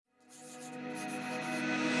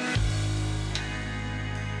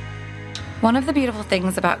One of the beautiful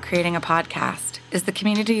things about creating a podcast is the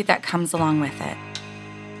community that comes along with it.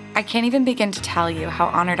 I can't even begin to tell you how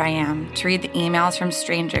honored I am to read the emails from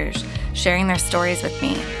strangers sharing their stories with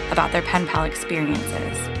me about their pen pal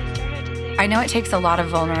experiences. I know it takes a lot of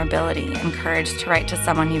vulnerability and courage to write to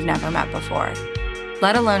someone you've never met before,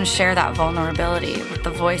 let alone share that vulnerability with the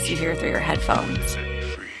voice you hear through your headphones.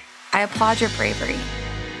 I applaud your bravery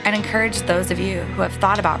and encourage those of you who have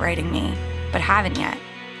thought about writing me but haven't yet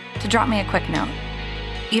to drop me a quick note,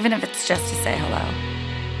 even if it's just to say hello.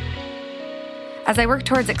 As I work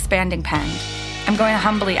towards expanding Penned, I'm going to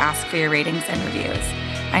humbly ask for your ratings and reviews.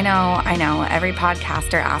 I know, every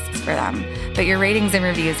podcaster asks for them, but your ratings and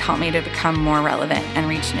reviews help me to become more relevant and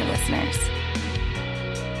reach new listeners.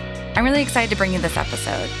 I'm really excited to bring you this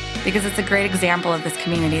episode because it's a great example of this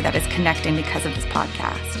community that is connecting because of this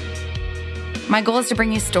podcast. My goal is to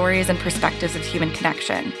bring you stories and perspectives of human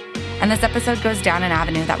connection, and this episode goes down an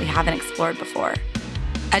avenue that we haven't explored before: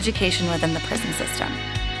 education within the prison system.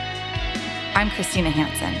 I'm Christina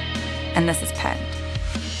Hansen, and this is Penned.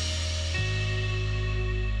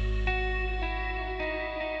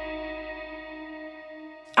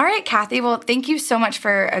 All right, Kathy. Well, thank you so much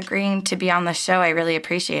for agreeing to be on the show. I really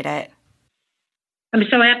appreciate it. I'm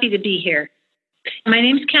so happy to be here. My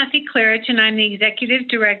name is Kathy Klarich, and I'm the executive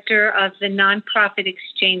director of the nonprofit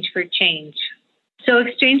Exchange for Change. So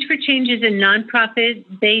Exchange for Change is a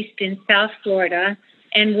nonprofit based in South Florida,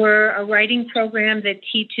 and we're a writing program that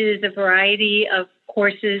teaches a variety of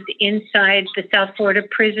courses inside the South Florida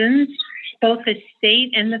prisons, both the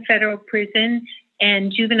state and the federal prison,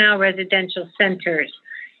 and juvenile residential centers.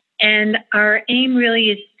 And our aim really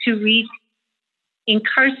is to reach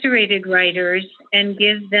incarcerated writers and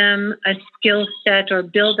give them a skill set or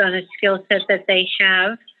build on a skill set that they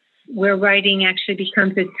have, where writing actually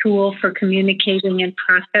becomes a tool for communicating and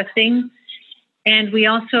processing. And we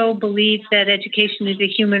also believe that education is a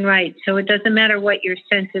human right. So it doesn't matter what your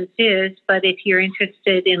sentence is, but if you're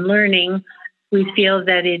interested in learning, we feel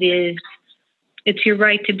that it's your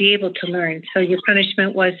right to be able to learn. So your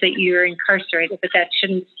punishment was that you're incarcerated, but that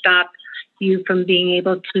shouldn't stop you from being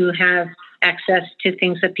able to have access to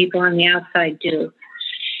things that people on the outside do.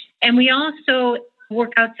 And we also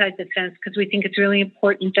work outside the fence because we think it's really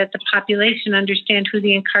important that the population understand who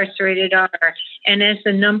the incarcerated are. And as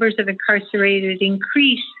the numbers of incarcerated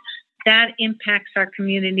increase, that impacts our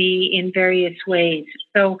community in various ways.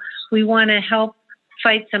 So we want to help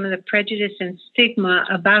fight some of the prejudice and stigma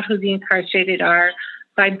about who the incarcerated are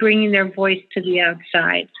by bringing their voice to the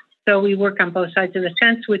outside. So we work on both sides of the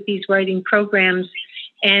fence with these writing programs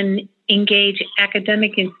and engage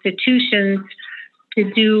academic institutions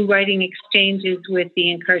to do writing exchanges with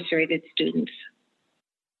the incarcerated students.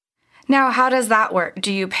 Now, how does that work?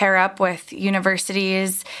 Do you pair up with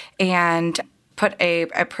universities and put a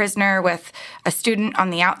prisoner with a student on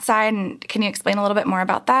the outside? And can you explain a little bit more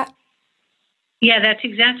about that? Yeah, that's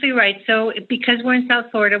exactly right. So because we're in South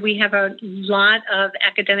Florida, we have a lot of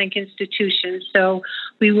academic institutions. So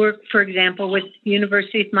we work, for example, with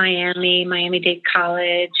University of Miami, Miami-Dade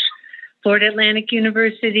College, Florida Atlantic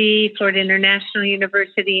University, Florida International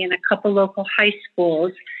University, and a couple local high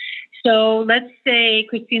schools. So let's say,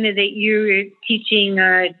 Christina, that you're teaching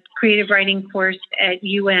a creative writing course at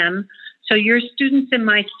UM. So your students and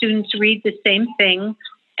my students read the same thing,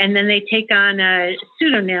 and then they take on a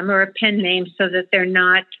pseudonym or a pen name so that they're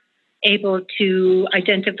not able to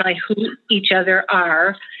identify who each other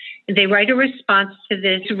are. They write a response to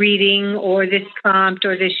this reading or this prompt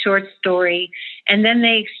or this short story, and then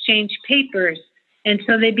they exchange papers. And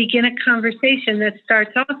so they begin a conversation that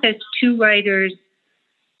starts off as two writers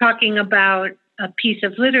talking about a piece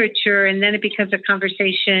of literature, and then it becomes a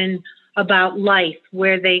conversation about life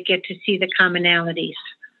where they get to see the commonalities.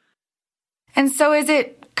 And so is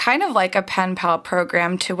it kind of like a pen pal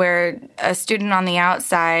program to where a student on the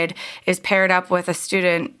outside is paired up with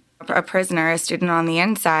a prisoner, a student on the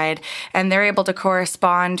inside, and they're able to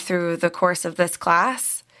correspond through the course of this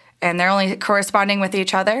class, and they're only corresponding with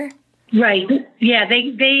each other? Right. Yeah,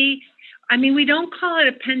 we don't call it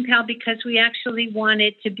a pen pal because we actually want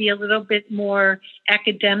it to be a little bit more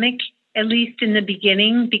academic, at least in the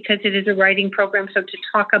beginning, because it is a writing program. So to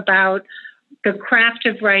talk about the craft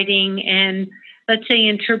of writing and, let's say,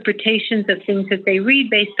 interpretations of things that they read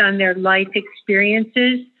based on their life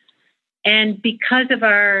experiences. And because of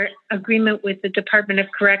our agreement with the Department of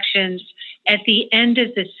Corrections, at the end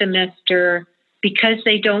of the semester, because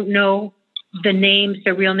they don't know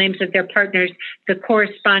the real names of their partners, the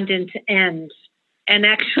correspondence ends. And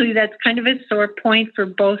actually, that's kind of a sore point for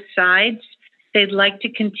both sides. They'd like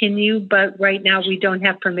to continue, but right now we don't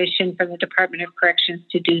have permission from the Department of Corrections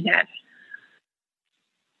to do that.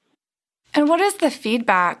 And what is the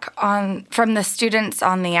feedback from the students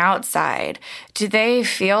on the outside? Do they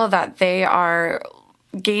feel that they are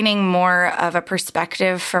gaining more of a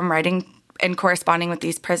perspective from writing and corresponding with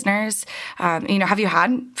these prisoners? Have you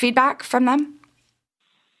had feedback from them?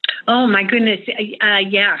 Oh my goodness,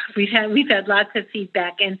 yeah, we've had lots of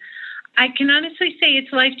feedback, and I can honestly say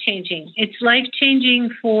it's life-changing. It's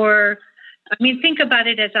life-changing think about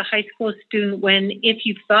it as a high school student. If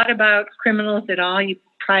you've thought about criminals at all, you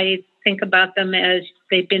probably think about them as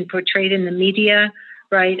they've been portrayed in the media,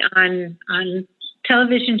 right, on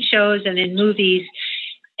television shows and in movies.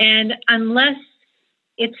 And unless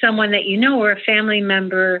it's someone that you know or a family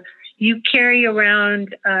member, you carry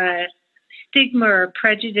around stigma or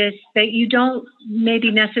prejudice that you don't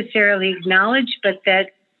maybe necessarily acknowledge, but that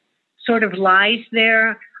sort of lies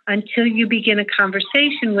there until you begin a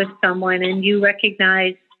conversation with someone and you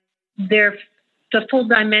recognize the full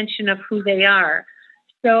dimension of who they are.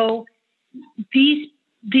 So these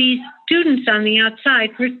students on the outside,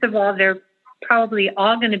 first of all, they're probably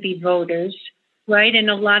all going to be voters, right? And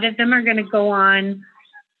a lot of them are going to go on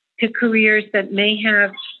to careers that may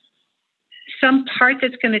have some part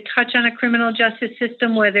that's going to touch on a criminal justice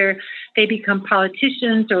system, whether they become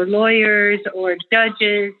politicians or lawyers or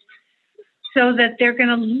judges, so that they're going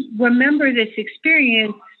to remember this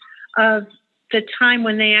experience of the time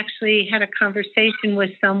when they actually had a conversation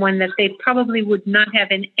with someone that they probably would not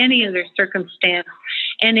have in any other circumstance.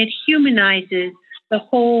 And it humanizes the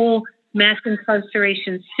whole mass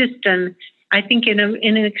incarceration system, I think, in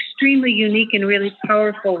an extremely unique and really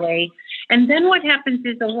powerful way. And then what happens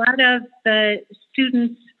is a lot of the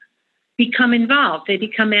students become involved. They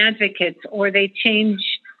become advocates, or they change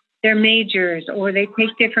their majors, or they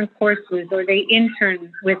take different courses, or they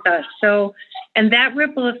intern with us. So, and that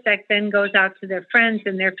ripple effect then goes out to their friends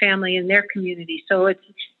and their family and their community. So it's,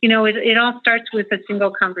 it all starts with a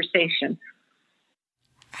single conversation.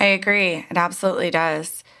 I agree. It absolutely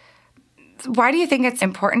does. Why do you think it's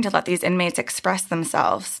important to let these inmates express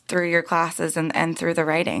themselves through your classes and through the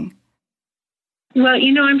writing? Well,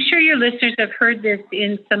 I'm sure your listeners have heard this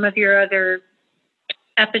in some of your other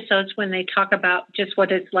episodes when they talk about just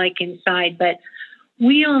what it's like inside, but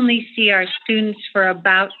we only see our students for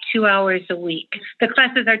about 2 hours a week. The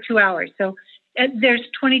classes are 2 hours. So there's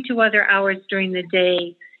 22 other hours during the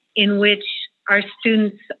day in which our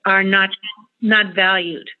students are not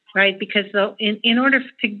valued, right? Because in order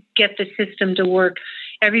to get the system to work,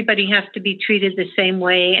 everybody has to be treated the same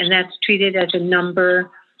way, and that's treated as a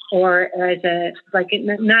number or as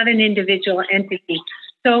not an individual entity.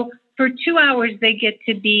 So for 2 hours, they get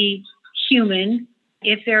to be human.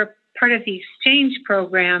 If they're part of the exchange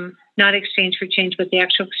program, not Exchange for Change, but the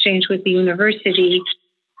actual exchange with the university,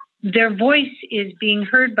 their voice is being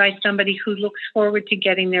heard by somebody who looks forward to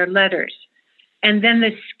getting their letters. And then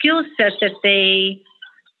the skill set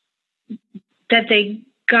that they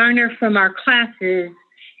garner from our classes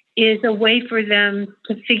is a way for them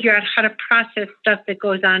to figure out how to process stuff that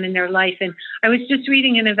goes on in their life. And I was just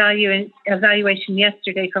reading an evaluation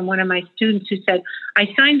yesterday from one of my students who said,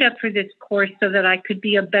 I signed up for this course so that I could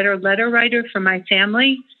be a better letter writer for my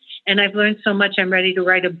family. And I've learned so much, I'm ready to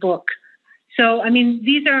write a book. So,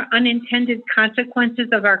 these are unintended consequences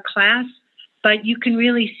of our class, but you can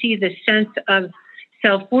really see the sense of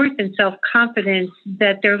self-worth and self-confidence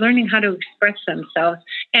that they're learning how to express themselves.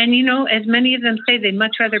 And, as many of them say, they'd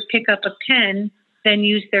much rather pick up a pen than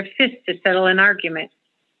use their fist to settle an argument.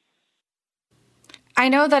 I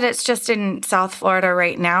know that it's just in South Florida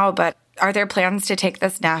right now, but are there plans to take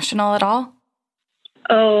this national at all?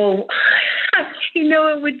 Oh,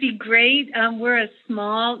 it would be great. We're a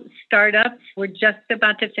small startup. We're just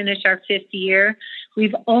about to finish our 5th year.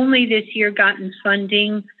 We've only this year gotten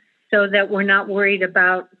funding so that we're not worried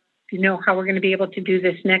about, how we're going to be able to do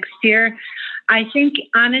this next year. I think,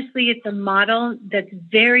 honestly, it's a model that's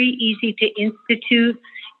very easy to institute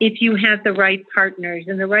if you have the right partners.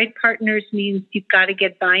 And the right partners means you've got to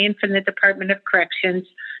get buy-in from the Department of Corrections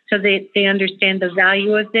so that they understand the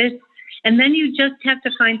value of this. And then you just have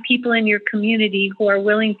to find people in your community who are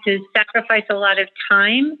willing to sacrifice a lot of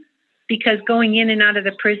time, because going in and out of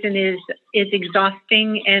the prison is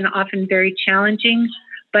exhausting and often very challenging.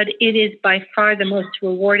 But it is by far the most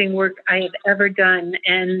rewarding work I have ever done.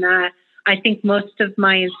 And I think most of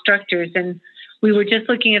my instructors, and we were just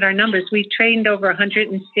looking at our numbers, we've trained over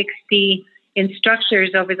 160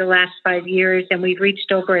 instructors over the last 5 years, and we've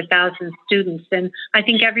reached over 1,000 students. And I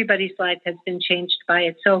think everybody's life has been changed by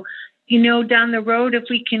it. So, down the road, if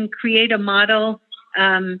we can create a model,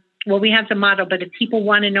 we have the model, but if people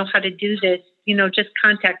want to know how to do this, just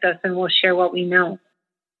contact us and we'll share what we know.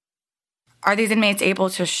 Are these inmates able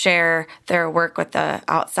to share their work with the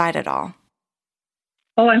outside at all?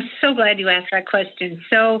 Oh, I'm so glad you asked that question.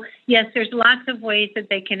 So, yes, there's lots of ways that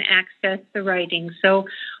they can access the writing. So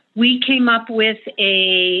we came up with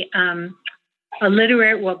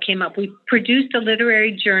we produced a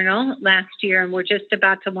literary journal last year, and we're just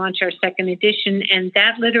about to launch our second edition. And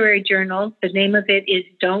that literary journal, the name of it is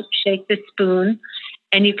Don't Shake the Spoon,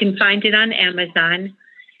 and you can find it on Amazon.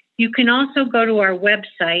 You can also go to our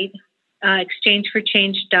website,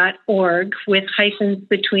 exchangeforchange.org, with hyphens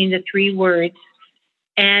between the three words,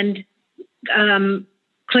 and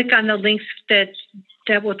click on the links that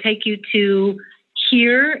will take you to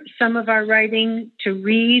hear some of our writing, to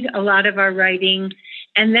read a lot of our writing.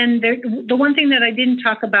 And then the one thing that I didn't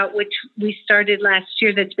talk about, which we started last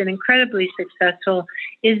year that's been incredibly successful,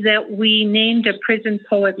 is that we named a prison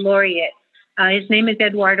poet laureate. His name is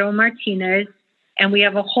Eduardo Martinez, and we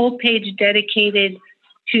have a whole page dedicated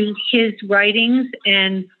to his writings,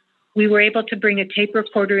 and we were able to bring a tape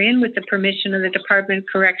recorder in with the permission of the Department of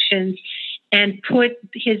Corrections and put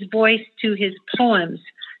his voice to his poems.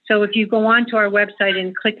 So if you go onto our website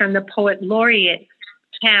and click on the Poet Laureate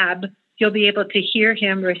tab, you'll be able to hear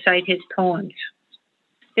him recite his poems.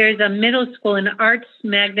 There's a middle school, an arts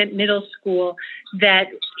magnet middle school, that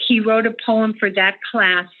he wrote a poem for that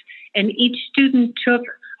class, and each student took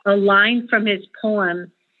a line from his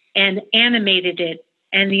poem and animated it.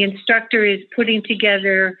 And the instructor is putting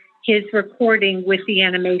together his recording with the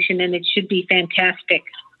animation, and it should be fantastic.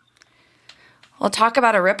 Well, talk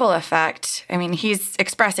about a ripple effect. I mean, he's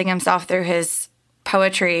expressing himself through his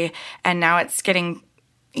poetry, and now it's getting,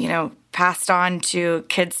 passed on to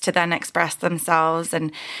kids to then express themselves,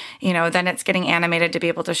 and, then it's getting animated to be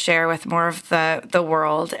able to share with more of the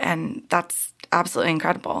world, and that's absolutely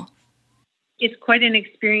incredible. It's quite an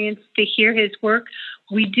experience to hear his work.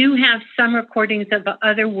 We do have some recordings of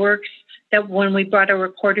other works that when we brought a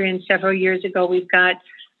recorder in several years ago, we've got,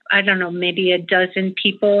 maybe a dozen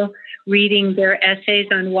people reading their essays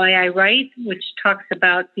on Why I Write, which talks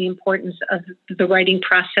about the importance of the writing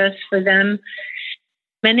process for them.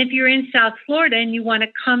 And if you're in South Florida and you want to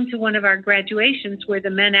come to one of our graduations where the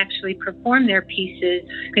men actually perform their pieces,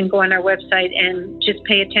 you can go on our website and just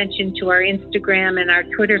pay attention to our Instagram and our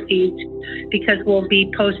Twitter feeds, because we'll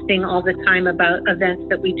be posting all the time about events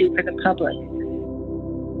that we do for the public.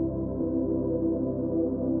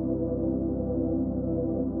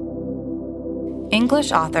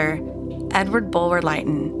 English author Edward Bulwer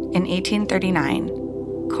Lytton, in 1839,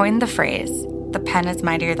 coined the phrase, "The pen is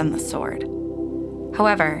mightier than the sword."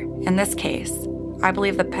 However, in this case, I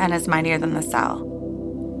believe the pen is mightier than the cell.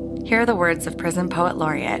 Here are the words of prison poet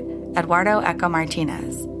laureate Eduardo Eco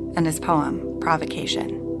Martinez and his poem, Provocation.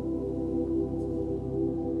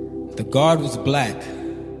 The guard was black,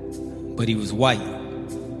 but he was white.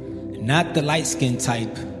 Not the light-skinned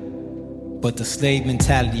type, but the slave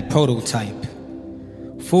mentality prototype.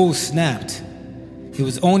 Fool snapped. It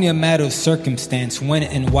was only a matter of circumstance, when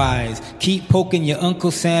and wise. Keep poking your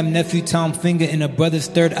Uncle Sam, nephew Tom finger in a brother's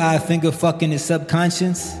third eye, finger fucking his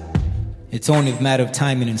subconscious. It's only a matter of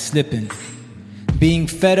timing and slipping. Being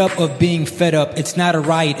fed up of being fed up. It's not a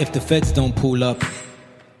riot if the feds don't pull up.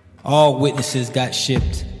 All witnesses got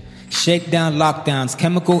shipped. Shakedown lockdowns,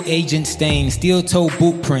 chemical agent stains, steel-toe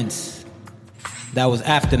boot prints. That was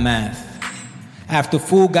aftermath. After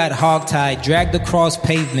fool got hogtied, dragged across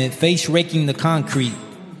pavement, face raking the concrete.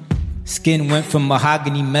 Skin went from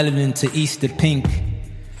mahogany melanin to Easter pink.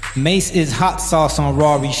 Mace is hot sauce on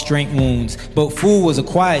raw restraint wounds, but fool was a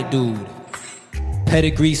quiet dude.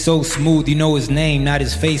 Pedigree so smooth you know his name, not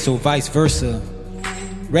his face, or vice versa.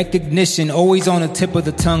 Recognition always on the tip of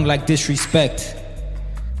the tongue like disrespect.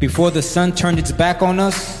 Before the sun turned its back on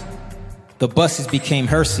us, the buses became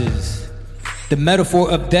hearses. The metaphor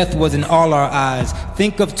of death was in all our eyes.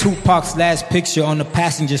 Think of Tupac's last picture on the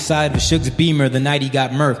passenger side of Suge's Beamer the night he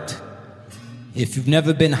got murked. If you've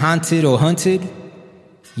never been haunted or hunted,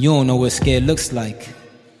 you don't know what scared looks like.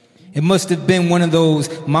 It must have been one of those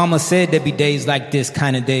mama said there'd be days like this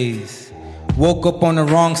kind of days. Woke up on the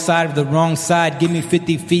wrong side of the wrong side, give me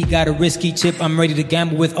 50 feet, got a risky chip I'm ready to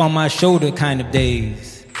gamble with on my shoulder kind of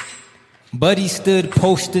days. Buddy stood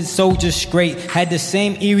posted, soldier straight, had the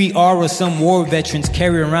same eerie aura some war veterans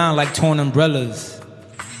carry around like torn umbrellas,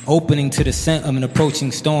 opening to the scent of an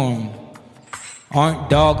approaching storm. Aren't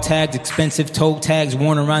dog tags expensive toe tags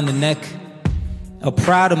worn around the neck? A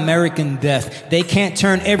proud American death. They can't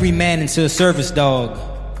turn every man into a service dog.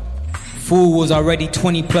 Fool was already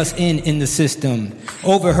 20 plus in the system.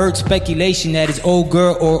 Overheard speculation that his old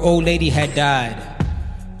girl or old lady had died.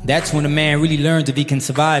 That's when a man really learns if he can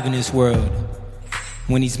survive in this world.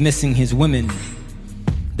 When he's missing his women.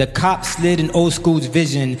 The cop slid in old school's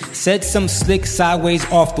vision, said some slick sideways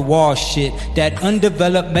off the wall shit. That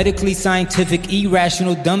undeveloped, medically scientific,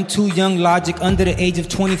 irrational, dumb too young logic under the age of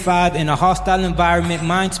 25 in a hostile environment,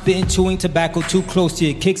 mind spitting, chewing tobacco too close to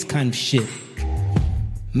your kicks kind of shit.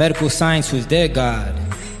 Medical science was their god.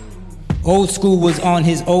 Old school was on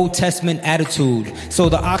his Old Testament attitude, so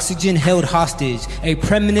the oxygen held hostage, a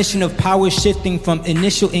premonition of power shifting from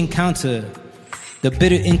initial encounter, the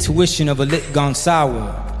bitter intuition of a lit gone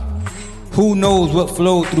sour. Who knows what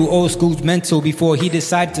flowed through old school's mental before he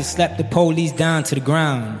decided to slap the police down to the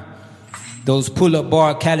ground. Those pull-up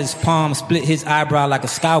bar callous palms split his eyebrow like a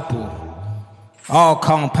scalpel. All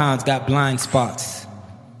compounds got blind spots.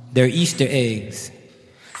 They're Easter eggs.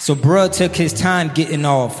 So bruh took his time getting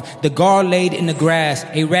off. The guard laid in the grass,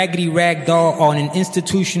 a raggedy rag doll on an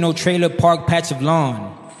institutional trailer park patch of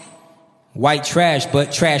lawn. White trash,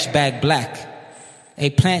 but trash bag black. A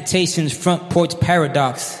plantation's front porch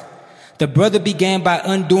paradox. The brother began by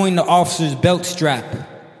undoing the officer's belt strap.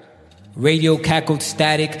 Radio cackled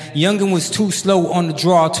static. Youngin was too slow on the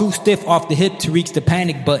draw, too stiff off the hip to reach the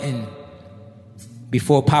panic button.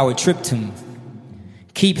 Before power tripped him.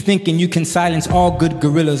 Keep thinking you can silence all good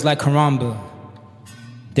gorillas like Harambe.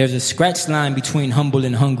 There's a scratch line between humble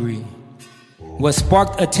and hungry. What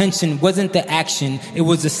sparked attention wasn't the action, it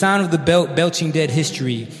was the sound of the belt belching dead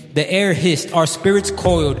history. The air hissed, our spirits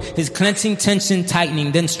coiled, his clenching tension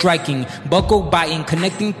tightening, then striking, buckle biting,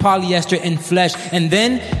 connecting polyester and flesh, and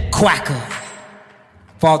then quacker.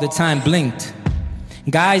 Father Time blinked.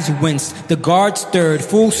 Guys winced, the guard stirred,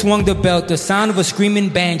 full swung the belt, the sound of a screaming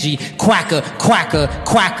banshee, quacker, quacker,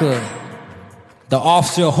 quacker. The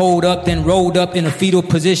officer holed up, then rolled up in a fetal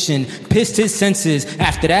position, pissed his senses.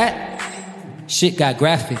 After that, shit got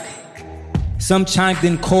graphic. Some chimed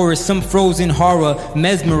in chorus, some froze in horror,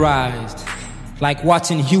 mesmerized. Like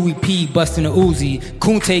watching Huey P. busting a Uzi,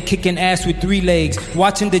 Kunte kicking ass with 3 legs,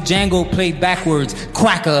 watching the Django play backwards,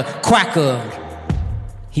 quacker, quacker.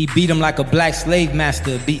 He beat him like a black slave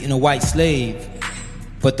master beating a white slave.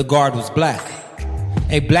 But the guard was black.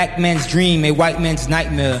 A black man's dream, a white man's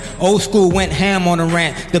nightmare. Old school went ham on a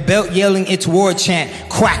rant, the belt yelling its war chant,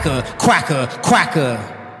 quacker, quacker, quacker.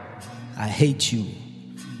 I hate you.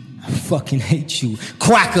 I fucking hate you.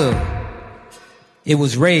 Quacker! It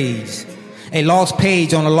was rage. A lost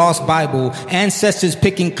page on a lost Bible. Ancestors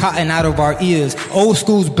picking cotton out of our ears. Old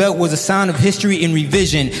school's belt was a sound of history in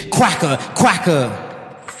revision. Quacker! Quacker!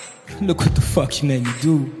 Look what the fuck you made me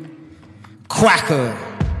do. Quacker!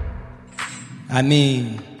 I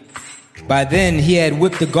mean, by then he had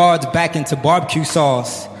whipped the guards back into barbecue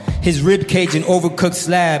sauce. His ribcage an overcooked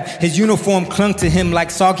slab. His uniform clung to him like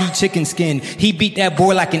soggy chicken skin. He beat that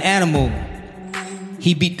boy like an animal.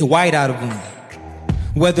 He beat the white out of him.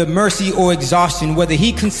 Whether mercy or exhaustion, whether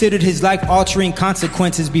he considered his life-altering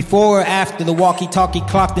consequences before or after the walkie-talkie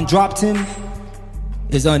clocked and dropped him,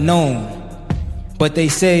 is unknown. But they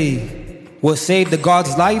say what saved the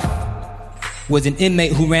guard's life was an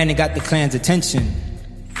inmate who ran and got the Klan's attention.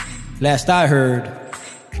 Last I heard,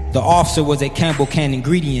 the officer was a Campbell can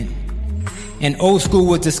ingredient. And old school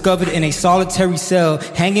was discovered in a solitary cell,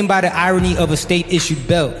 hanging by the irony of a state-issued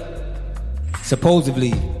belt.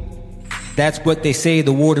 Supposedly, that's what they say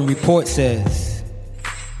the warden report says.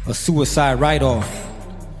 A suicide write-off.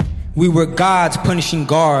 We were gods punishing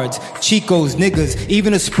guards, chicos, niggas,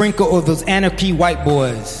 even a sprinkle of those anarchy white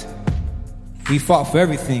boys. We fought for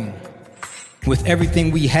everything. With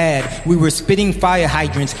everything we had, we were spitting fire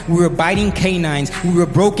hydrants, we were biting canines, we were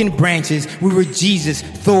broken branches, we were Jesus,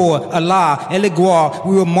 Thor, Allah, Eligua,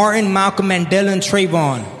 we were Martin, Malcolm, Mandela, and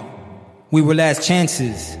Trayvon. We were last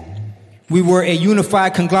chances. We were a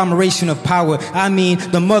unified conglomeration of power. I mean,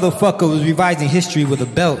 the motherfucker was revising history with a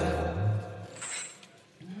belt.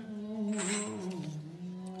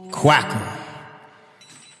 Quacker.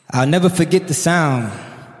 I'll never forget the sound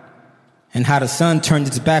and how the sun turned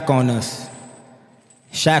its back on us.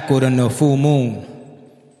 Shackled under a full moon.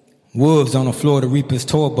 Wolves on the floor of the Reaper's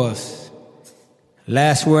tour bus.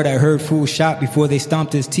 Last word I heard fool shot before they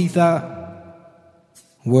stomped his teeth out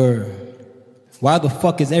were, why the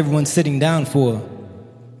fuck is everyone sitting down for?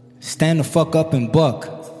 Stand the fuck up and buck.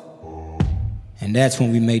 And that's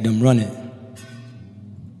when we made them run it.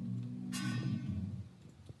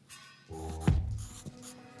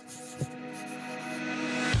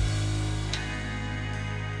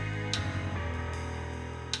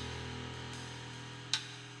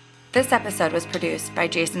 This episode was produced by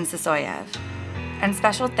Jason Sisoyev, and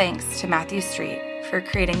special thanks to Matthew Street for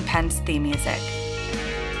creating Penn's theme music.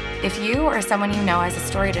 If you or someone you know has a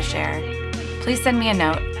story to share, please send me a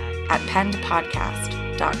note at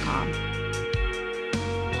pennedpodcast.com.